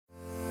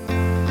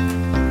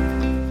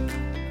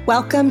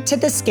Welcome to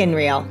The Skin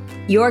Reel,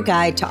 your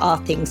guide to all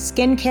things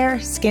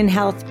skincare, skin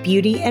health,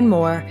 beauty, and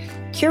more,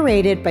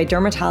 curated by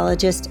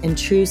dermatologists and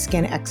true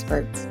skin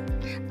experts.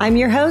 I'm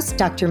your host,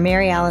 Dr.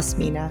 Mary Alice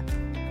Mina.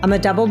 I'm a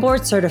double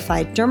board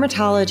certified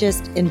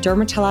dermatologist and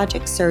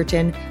dermatologic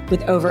surgeon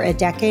with over a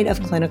decade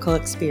of clinical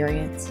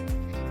experience.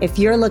 If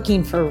you're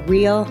looking for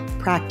real,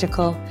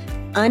 practical,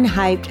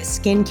 unhyped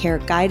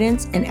skincare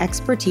guidance and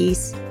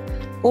expertise,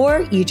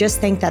 or you just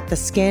think that the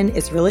skin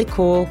is really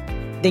cool,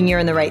 then you're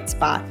in the right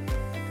spot.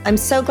 I'm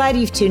so glad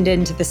you've tuned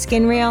into The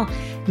Skin Reel.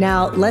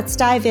 Now let's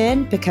dive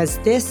in because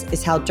this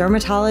is how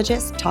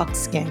dermatologists talk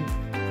skin.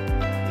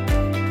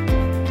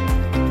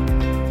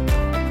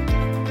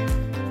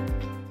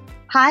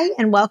 Hi,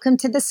 and welcome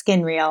to The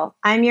Skin Reel.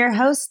 I'm your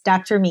host,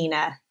 Dr.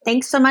 Mina.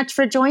 Thanks so much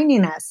for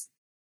joining us.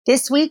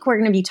 This week, we're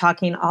going to be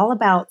talking all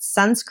about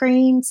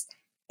sunscreens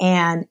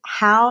and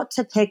how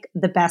to pick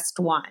the best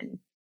one.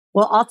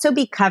 We'll also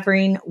be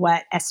covering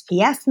what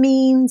SPF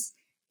means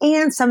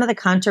and some of the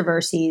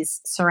controversies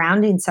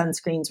surrounding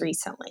sunscreens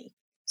recently.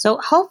 So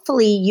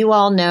hopefully you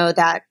all know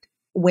that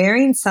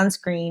wearing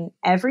sunscreen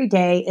every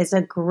day is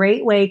a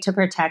great way to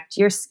protect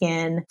your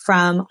skin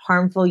from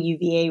harmful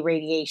UVA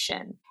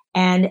radiation.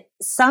 And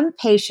some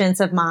patients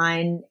of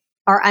mine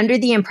are under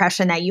the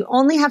impression that you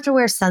only have to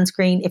wear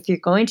sunscreen if you're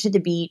going to the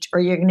beach or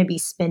you're going to be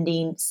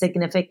spending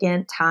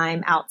significant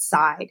time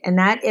outside. And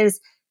that is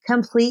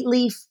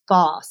completely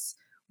false.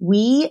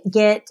 We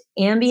get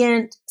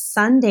ambient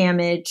sun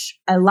damage,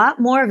 a lot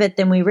more of it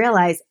than we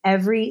realize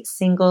every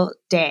single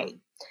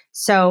day.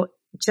 So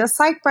just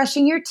like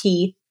brushing your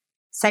teeth,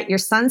 set your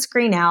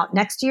sunscreen out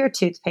next to your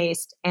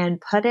toothpaste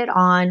and put it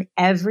on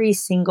every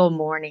single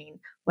morning,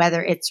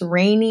 whether it's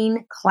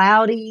raining,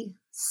 cloudy,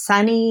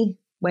 sunny,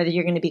 whether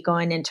you're going to be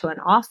going into an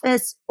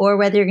office or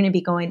whether you're going to be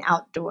going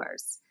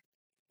outdoors.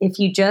 If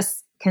you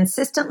just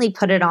consistently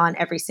put it on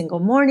every single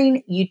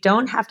morning, you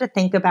don't have to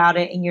think about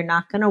it and you're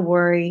not going to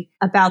worry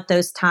about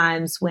those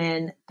times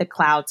when the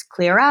clouds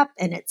clear up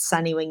and it's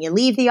sunny when you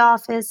leave the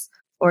office,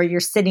 or you're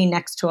sitting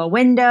next to a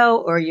window,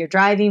 or you're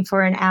driving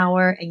for an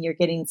hour and you're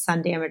getting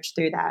sun damage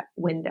through that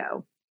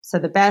window. So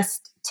the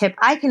best tip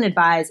I can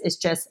advise is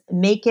just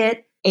make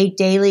it a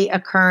daily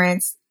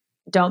occurrence.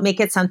 Don't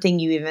make it something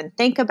you even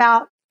think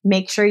about.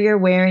 Make sure you're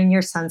wearing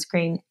your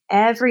sunscreen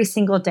every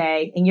single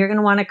day, and you're going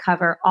to want to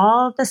cover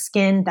all the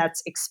skin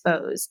that's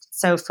exposed.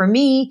 So for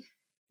me,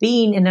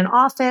 being in an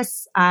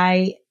office,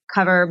 I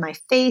cover my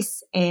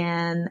face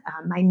and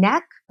my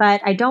neck,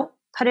 but I don't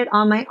put it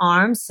on my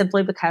arms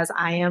simply because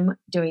I am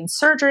doing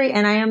surgery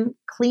and I am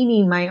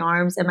cleaning my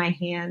arms and my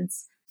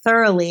hands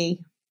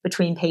thoroughly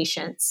between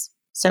patients.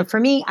 So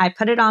for me, I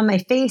put it on my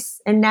face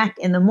and neck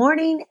in the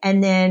morning,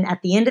 and then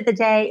at the end of the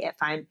day, if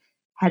I'm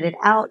headed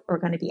out or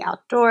going to be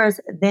outdoors,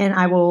 then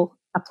I will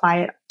apply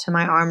it to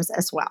my arms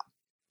as well.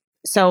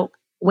 So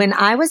when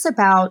I was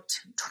about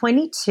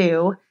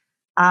 22,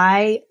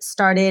 I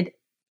started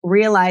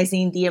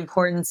realizing the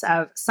importance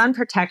of sun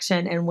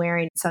protection and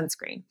wearing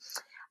sunscreen.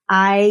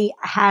 I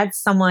had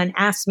someone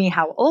ask me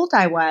how old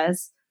I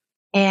was,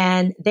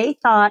 and they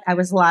thought I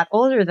was a lot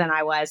older than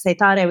I was. They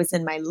thought I was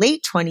in my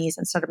late 20s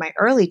instead of my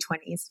early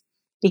 20s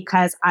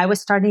because I was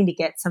starting to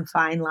get some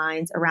fine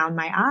lines around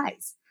my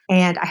eyes.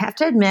 And I have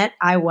to admit,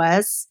 I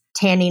was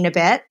tanning a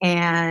bit,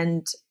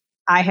 and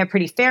I have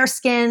pretty fair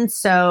skin.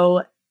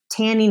 So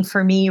tanning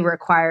for me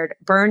required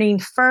burning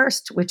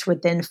first, which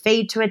would then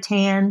fade to a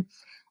tan.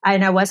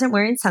 And I wasn't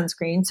wearing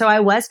sunscreen. So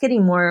I was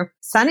getting more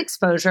sun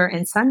exposure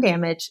and sun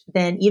damage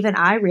than even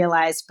I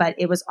realized, but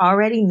it was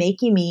already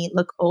making me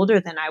look older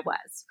than I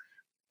was.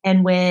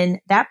 And when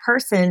that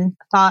person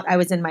thought I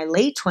was in my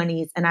late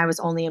 20s and I was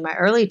only in my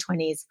early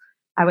 20s,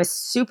 I was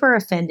super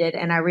offended,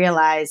 and I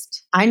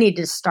realized I needed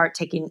to start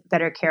taking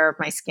better care of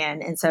my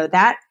skin. And so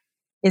that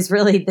is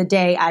really the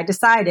day I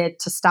decided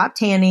to stop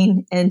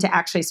tanning and to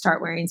actually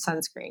start wearing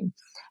sunscreen.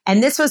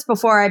 And this was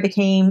before I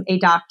became a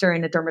doctor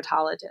and a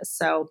dermatologist.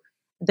 So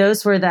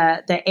those were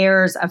the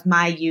errors of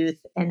my youth,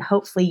 and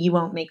hopefully you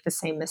won't make the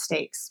same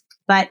mistakes.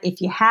 But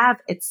if you have,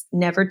 it's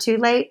never too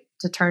late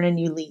to turn a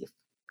new leaf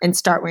and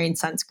start wearing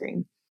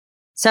sunscreen.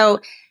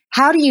 So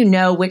how do you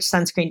know which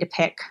sunscreen to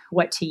pick,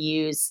 what to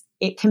use?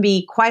 It can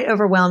be quite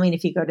overwhelming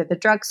if you go to the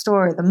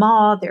drugstore or the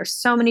mall. There's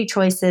so many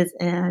choices,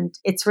 and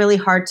it's really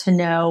hard to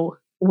know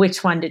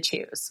which one to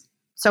choose.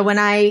 So when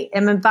I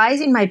am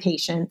advising my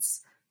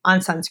patients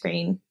on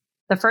sunscreen,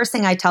 the first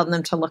thing I tell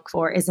them to look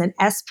for is an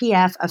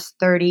SPF of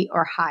 30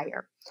 or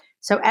higher.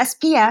 So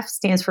SPF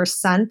stands for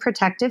Sun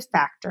Protective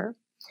Factor.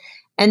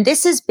 And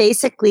this is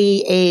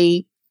basically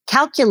a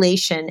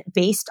calculation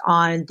based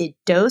on the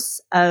dose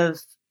of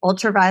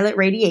ultraviolet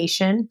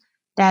radiation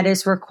that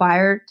is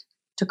required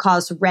to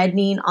cause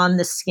reddening on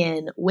the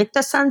skin with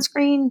the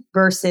sunscreen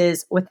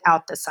versus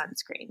without the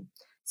sunscreen.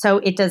 So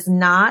it does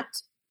not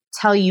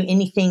tell you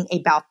anything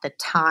about the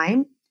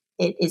time.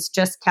 It is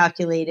just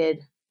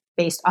calculated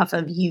based off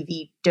of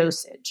UV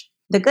dosage.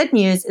 The good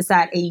news is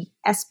that a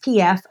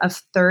SPF of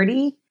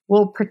 30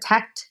 will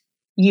protect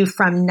you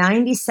from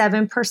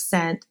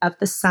 97% of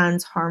the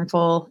sun's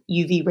harmful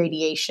UV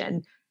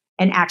radiation.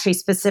 and actually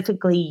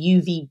specifically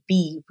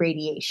UVB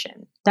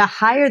radiation. The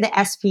higher the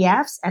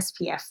SPFs,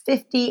 SPF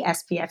 50,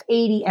 SPF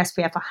 80,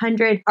 SPF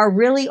 100, are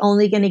really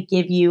only going to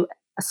give you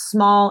a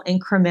small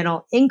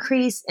incremental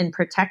increase in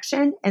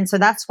protection. And so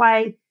that's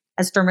why,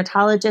 as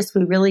dermatologists,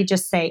 we really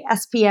just say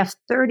SPF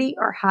 30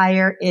 or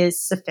higher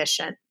is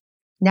sufficient.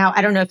 Now,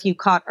 I don't know if you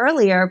caught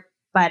earlier,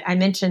 but I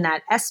mentioned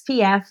that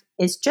SPF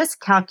is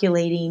just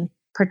calculating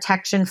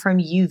protection from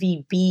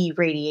UVB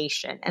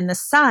radiation. And the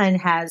sun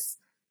has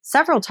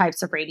several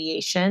types of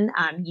radiation,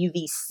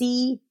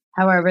 UVC,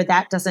 however,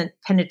 that doesn't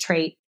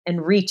penetrate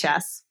and reach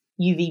us,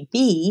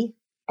 UVB.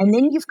 And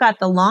then you've got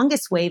the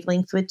longest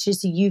wavelength, which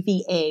is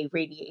UVA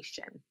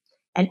radiation.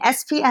 And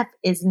SPF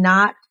is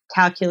not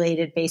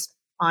calculated based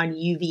on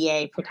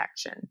UVA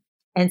protection.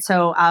 And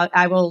so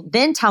I will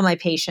then tell my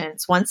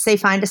patients, once they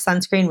find a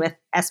sunscreen with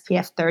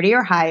SPF 30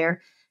 or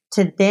higher,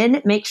 to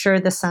then make sure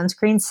the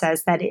sunscreen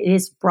says that it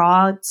is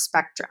broad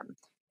spectrum.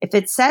 If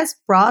it says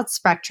broad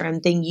spectrum,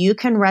 then you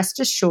can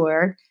rest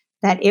assured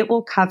that it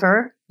will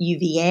cover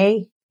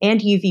UVA and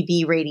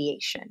UVB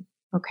radiation.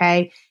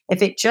 Okay.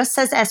 If it just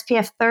says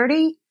SPF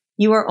 30,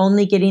 you are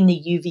only getting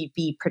the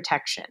UVB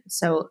protection.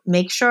 So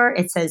make sure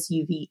it says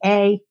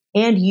UVA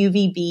and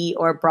UVB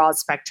or broad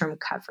spectrum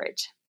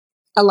coverage.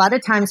 A lot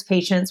of times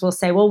patients will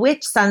say, well,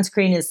 which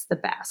sunscreen is the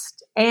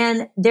best?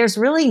 And there's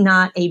really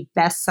not a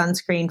best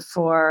sunscreen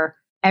for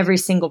every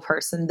single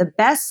person. The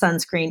best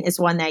sunscreen is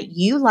one that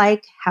you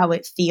like how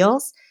it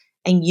feels,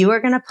 and you are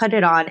going to put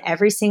it on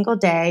every single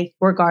day,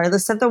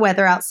 regardless of the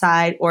weather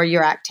outside or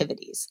your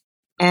activities.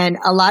 And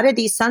a lot of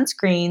these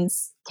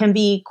sunscreens can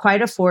be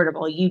quite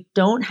affordable. You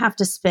don't have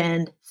to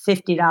spend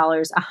 $50,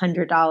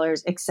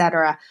 $100,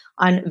 etc.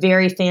 on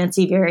very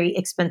fancy, very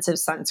expensive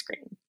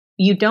sunscreen.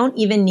 You don't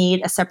even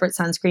need a separate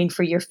sunscreen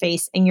for your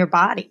face and your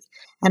body.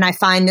 And I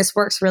find this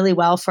works really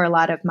well for a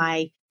lot of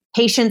my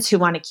patients who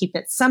want to keep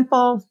it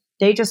simple.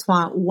 They just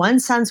want one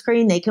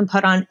sunscreen they can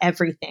put on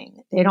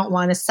everything. They don't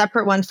want a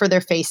separate one for their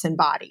face and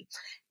body.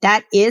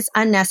 That is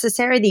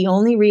unnecessary. The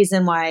only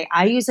reason why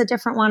I use a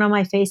different one on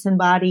my face and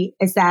body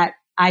is that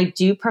I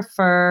do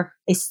prefer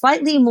a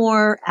slightly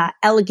more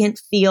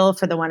elegant feel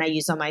for the one I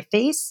use on my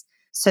face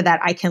so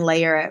that I can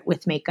layer it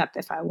with makeup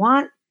if I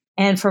want.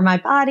 And for my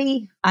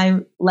body,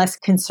 I'm less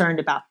concerned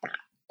about that.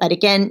 But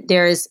again,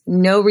 there is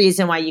no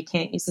reason why you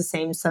can't use the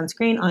same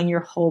sunscreen on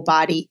your whole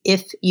body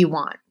if you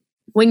want.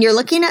 When you're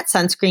looking at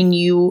sunscreen,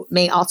 you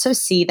may also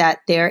see that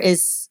there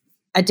is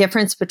a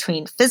difference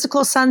between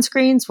physical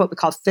sunscreens, what we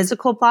call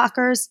physical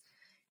blockers,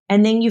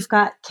 and then you've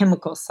got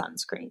chemical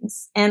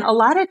sunscreens. And a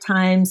lot of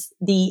times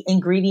the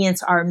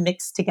ingredients are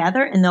mixed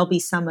together and there'll be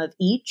some of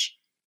each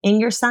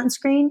in your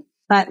sunscreen.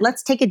 But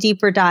let's take a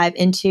deeper dive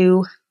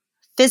into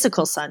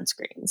physical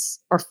sunscreens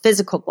or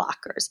physical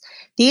blockers.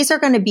 These are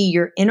going to be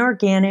your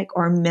inorganic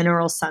or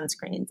mineral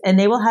sunscreens, and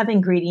they will have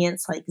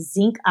ingredients like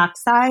zinc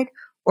oxide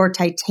or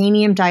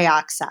titanium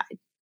dioxide.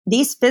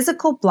 These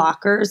physical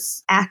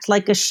blockers act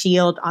like a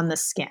shield on the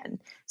skin.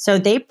 So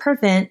they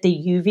prevent the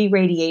UV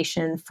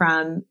radiation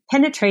from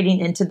penetrating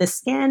into the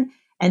skin,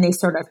 and they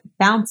sort of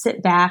bounce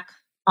it back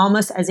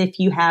almost as if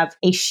you have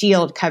a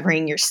shield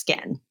covering your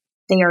skin.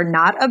 They are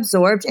not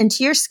absorbed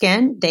into your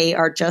skin. They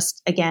are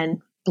just,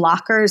 again,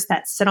 blockers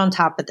that sit on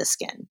top of the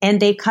skin,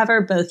 and they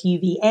cover both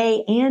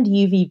UVA and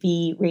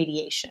UVB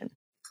radiation.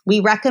 We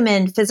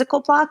recommend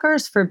physical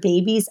blockers for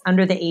babies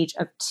under the age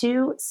of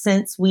 2,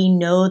 since we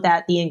know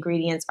that the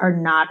ingredients are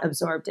not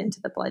absorbed into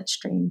the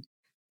bloodstream.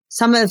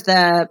 Some of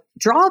the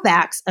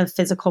drawbacks of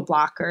physical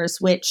blockers,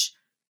 which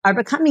are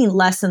becoming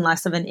less and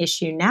less of an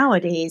issue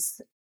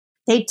nowadays,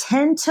 they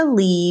tend to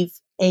leave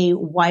a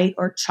white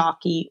or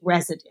chalky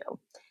residue.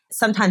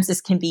 Sometimes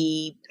this can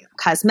be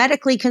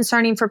cosmetically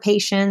concerning for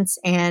patients,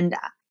 and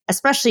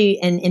especially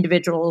in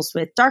individuals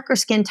with darker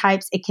skin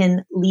types, it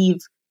can leave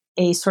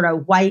a sort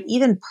of white,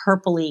 even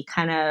purpley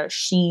kind of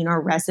sheen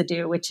or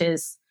residue, which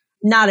is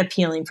not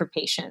appealing for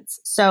patients.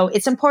 So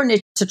it's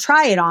important to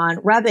try it on,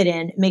 rub it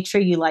in, make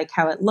sure you like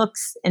how it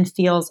looks and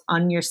feels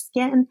on your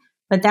skin.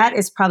 But that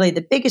is probably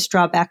the biggest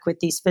drawback with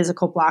these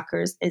physical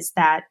blockers, is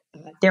that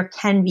there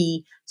can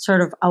be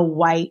sort of a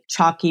white,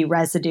 chalky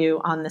residue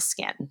on the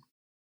skin.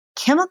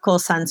 Chemical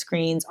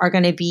sunscreens are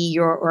going to be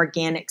your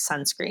organic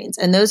sunscreens,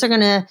 and those are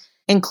going to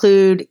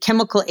include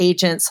chemical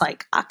agents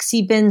like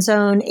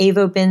oxybenzone,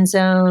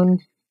 avobenzone,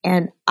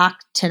 and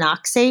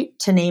octinoxate,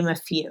 to name a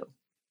few.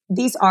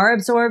 These are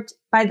absorbed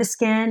by the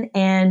skin,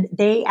 and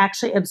they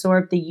actually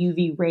absorb the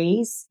UV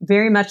rays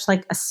very much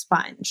like a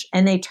sponge,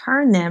 and they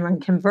turn them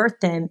and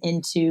convert them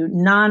into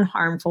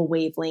non-harmful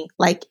wavelength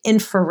like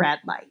infrared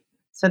light.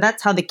 So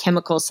that's how the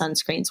chemical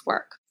sunscreens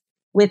work.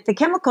 With the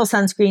chemical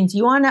sunscreens,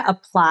 you want to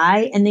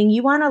apply and then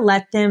you want to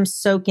let them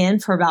soak in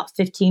for about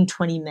 15,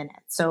 20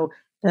 minutes. So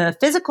the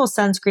physical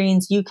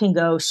sunscreens, you can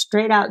go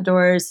straight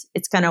outdoors.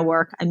 It's going to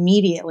work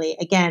immediately,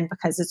 again,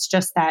 because it's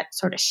just that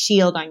sort of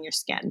shield on your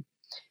skin.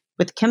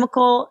 With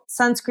chemical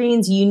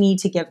sunscreens, you need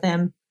to give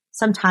them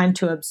some time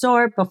to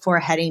absorb before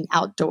heading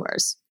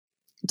outdoors.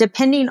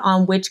 depending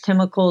on which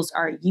chemicals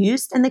are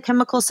used in the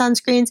chemical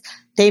sunscreens,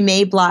 they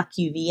may block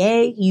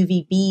UVA,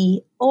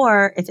 UVB,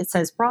 or if it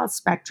says broad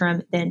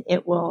spectrum, then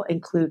it will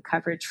include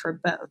coverage for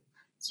both.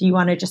 So you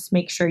want to just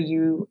make sure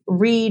you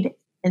read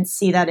and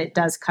see that it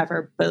does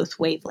cover both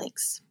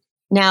wavelengths.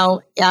 Now,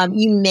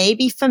 you may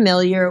be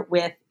familiar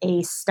with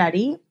a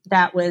study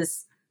that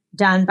was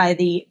done by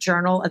the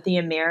Journal of the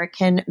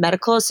American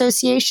Medical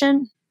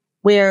Association,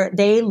 where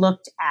they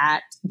looked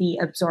at the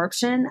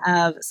absorption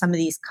of some of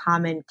these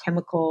common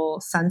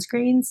chemical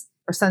sunscreens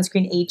or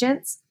sunscreen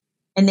agents.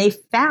 And they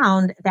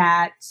found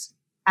that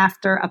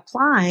after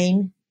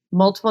applying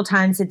multiple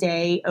times a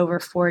day over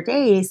 4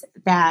 days,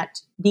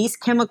 that these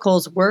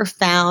chemicals were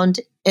found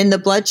in the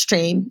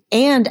bloodstream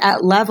and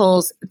at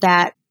levels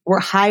that were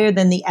higher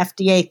than the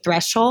FDA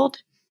threshold,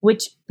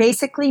 which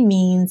basically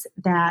means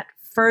that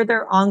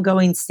further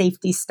ongoing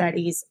safety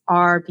studies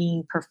are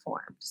being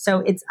performed. So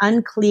it's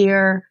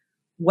unclear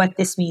what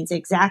this means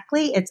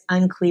exactly. It's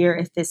unclear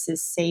if this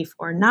is safe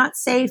or not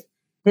safe.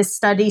 This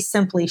study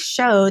simply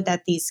showed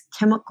that these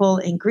chemical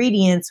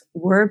ingredients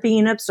were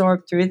being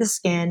absorbed through the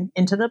skin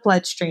into the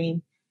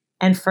bloodstream,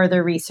 and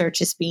further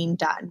research is being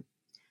done.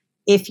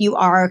 If you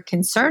are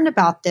concerned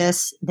about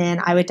this,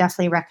 then I would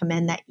definitely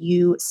recommend that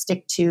you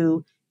stick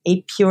to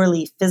a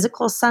purely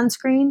physical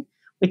sunscreen,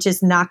 which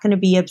is not going to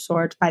be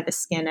absorbed by the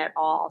skin at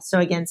all. So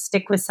again,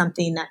 stick with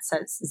something that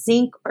says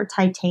zinc or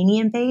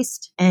titanium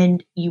based,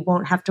 and you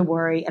won't have to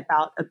worry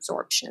about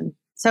absorption.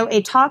 So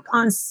a talk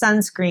on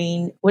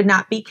sunscreen would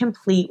not be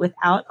complete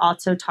without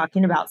also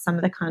talking about some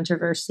of the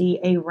controversy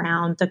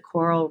around the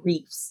coral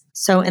reefs.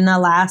 So in the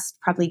last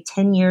probably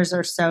 10 years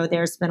or so,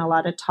 there's been a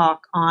lot of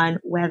talk on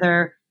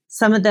whether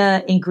some of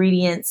the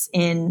ingredients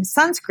in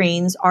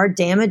sunscreens are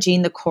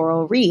damaging the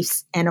coral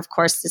reefs. And of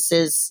course, this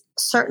is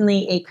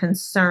certainly a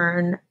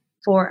concern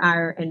for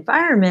our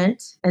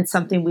environment and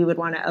something we would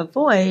want to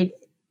avoid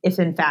if,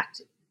 in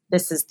fact,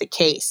 this is the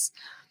case.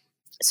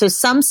 So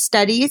some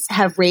studies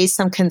have raised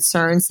some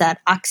concerns that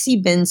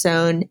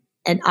oxybenzone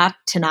and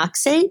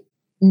octinoxate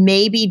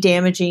may be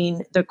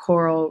damaging the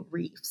coral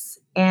reefs.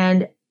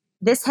 And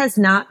this has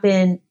not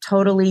been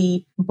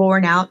totally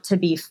borne out to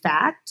be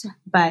fact,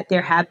 but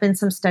there have been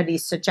some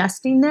studies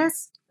suggesting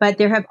this. But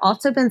there have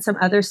also been some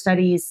other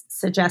studies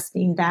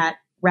suggesting that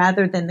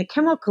rather than the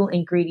chemical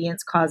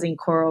ingredients causing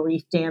coral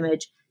reef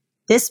damage,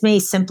 this may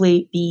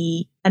simply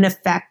be an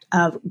effect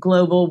of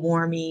global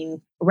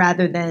warming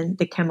rather than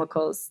the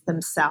chemicals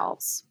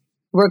themselves.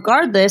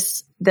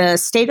 Regardless, the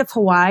state of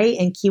Hawaii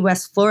and Key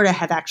West, Florida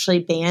have actually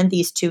banned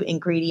these two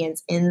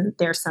ingredients in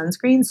their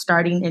sunscreens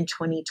starting in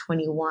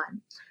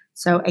 2021.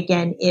 So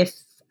again, if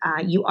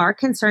you are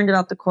concerned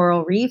about the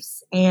coral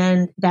reefs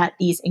and that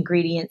these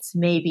ingredients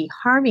may be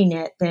harming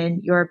it,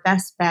 then your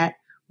best bet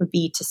would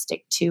be to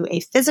stick to a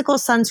physical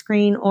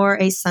sunscreen or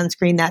a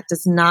sunscreen that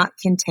does not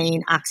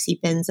contain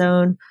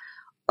oxybenzone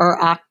or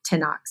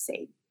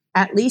octinoxate,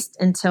 at least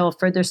until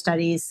further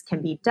studies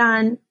can be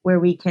done where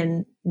we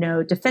can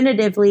know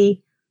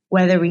definitively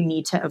whether we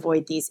need to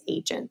avoid these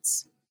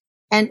agents.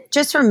 And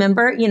just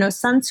remember,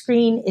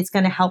 sunscreen is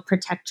going to help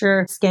protect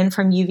your skin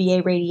from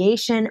UVA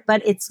radiation,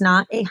 but it's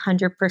not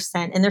 100%.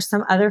 And there's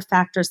some other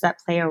factors that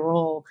play a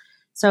role.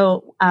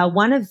 So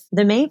one of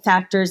the main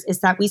factors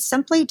is that we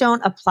simply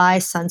don't apply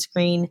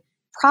sunscreen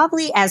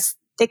probably as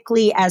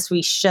thickly as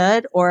we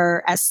should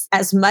or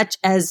as much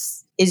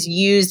as is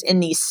used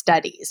in these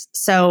studies.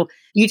 So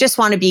you just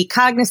want to be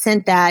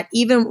cognizant that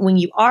even when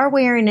you are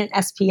wearing an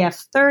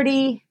SPF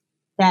 30,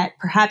 that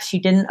perhaps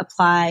you didn't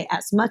apply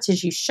as much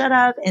as you should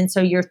have. And so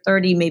your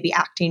 30 may be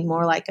acting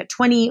more like a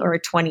 20 or a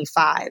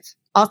 25.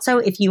 Also,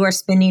 if you are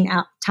spending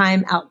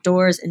time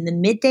outdoors in the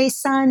midday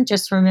sun,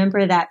 just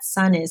remember that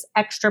sun is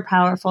extra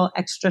powerful,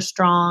 extra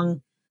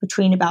strong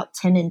between about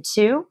 10 and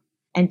 2,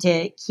 and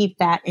to keep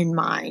that in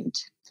mind.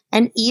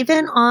 And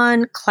even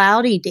on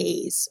cloudy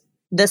days,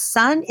 the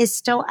sun is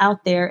still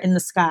out there in the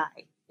sky.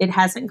 It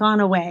hasn't gone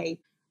away.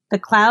 The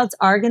clouds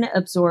are going to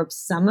absorb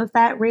some of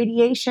that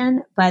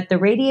radiation, but the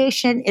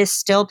radiation is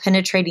still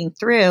penetrating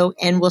through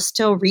and will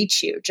still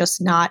reach you,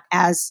 just not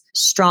as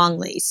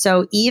strongly.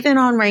 So even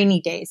on rainy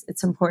days,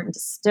 it's important to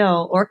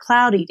still, or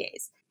cloudy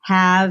days,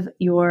 have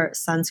your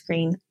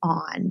sunscreen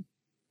on.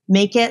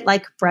 Make it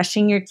like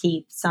brushing your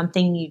teeth,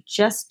 something you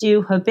just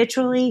do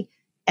habitually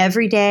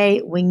every day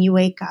when you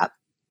wake up.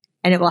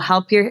 And it will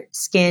help your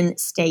skin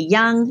stay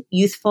young,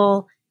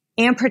 youthful,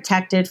 and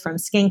protected from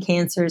skin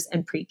cancers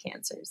and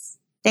precancers.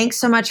 Thanks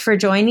so much for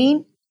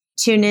joining.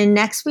 Tune in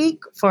next week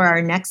for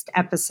our next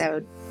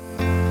episode.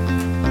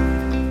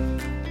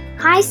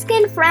 Hi,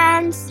 skin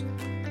friends.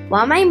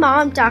 While my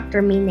mom,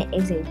 Dr. Mina,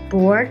 is a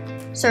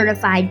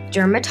board-certified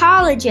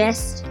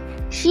dermatologist,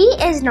 she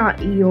is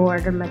not your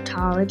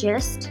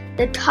dermatologist.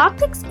 The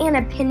topics and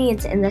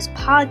opinions in this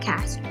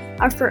podcast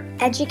are for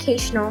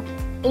educational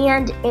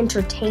and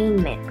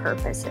entertainment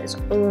purposes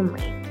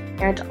only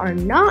and are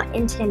not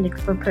intended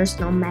for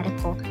personal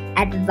medical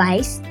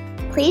advice.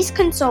 Please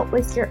consult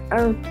with your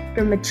own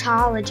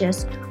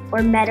dermatologist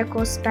or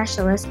medical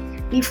specialist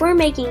before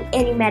making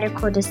any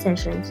medical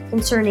decisions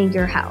concerning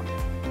your health.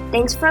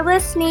 Thanks for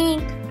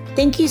listening.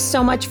 Thank you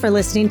so much for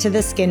listening to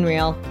The Skin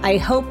Reel. I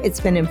hope it's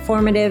been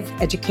informative,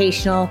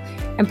 educational,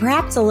 and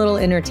perhaps a little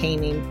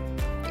entertaining.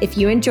 If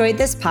you enjoyed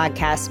this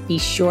podcast, be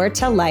sure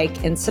to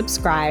like and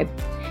subscribe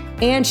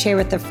and share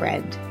with a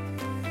friend.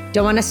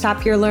 Don't want to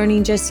stop your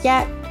learning just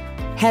yet?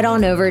 Head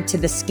on over to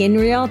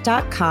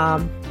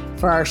theskinreel.com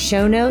for our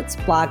show notes,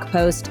 blog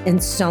post,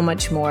 and so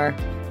much more.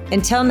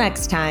 Until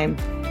next time.